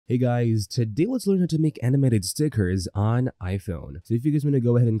Hey guys, today let's learn how to make animated stickers on iPhone. So if you guys want to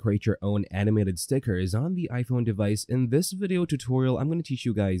go ahead and create your own animated stickers on the iPhone device, in this video tutorial, I'm going to teach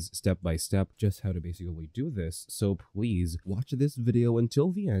you guys step by step just how to basically do this. So please watch this video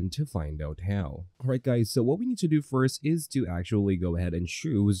until the end to find out how. Alright guys, so what we need to do first is to actually go ahead and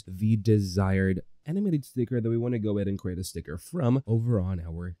choose the desired animated sticker that we want to go ahead and create a sticker from over on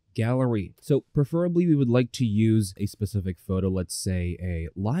our gallery. So preferably we would like to use a specific photo, let's say a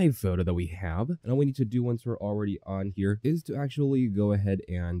live photo that we have. And all we need to do once we're already on here is to actually go ahead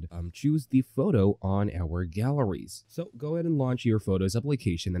and choose the photo on our galleries. So go ahead and launch your Photos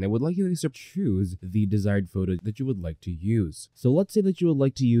application, and I would like you to choose the desired photo that you would like to use. So let's say that you would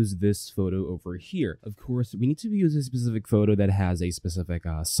like to use this photo over here. Of course, we need to use a specific photo that has a specific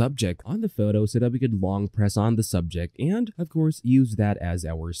subject on the photo so that we could long press on the subject and of course use that as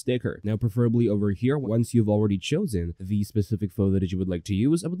our sticker. Now preferably over here, once you've already chosen the specific photo that you would like to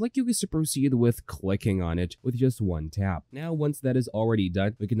use, I would like you guys to proceed with clicking on it with just one tap. Now once that is already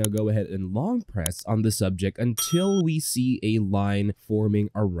done, we can now go ahead and long press on the subject until we see a line forming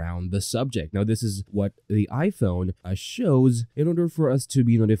around the subject. Now this is what the iPhone shows in order for us to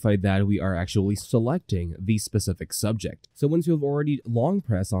be notified that we are actually selecting the specific subject. So once you have already long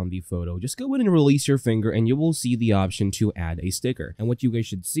pressed on the photo, just go ahead and release your finger and you will see the option to add a sticker. And what you guys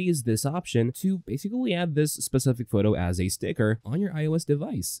should see is this option to basically add this specific photo as a sticker on your iOS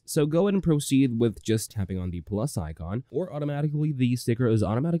device. So go ahead and proceed with just tapping on the plus icon, or automatically the sticker is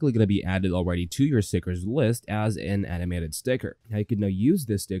automatically going to be added already to your stickers list as an animated sticker. Now you can now use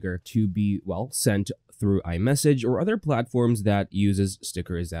this sticker to be, well, sent through iMessage or other platforms that uses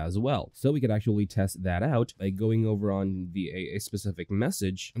stickers as well. So we could actually test that out by going over on a specific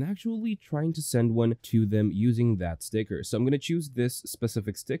message and actually trying to send one to them using that sticker. So I'm going to choose this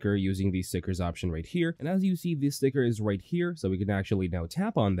specific sticker using the stickers option right here. And as you see, this sticker is right here. So we can actually now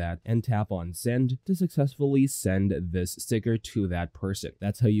tap on that and tap on send to successfully send this sticker to that person.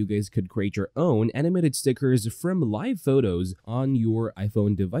 That's how you guys could create your own animated stickers from live photos on your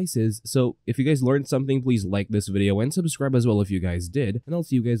iPhone devices. So if you guys learned something, please like this video and subscribe as well if you guys did, and I'll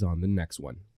see you guys on the next one.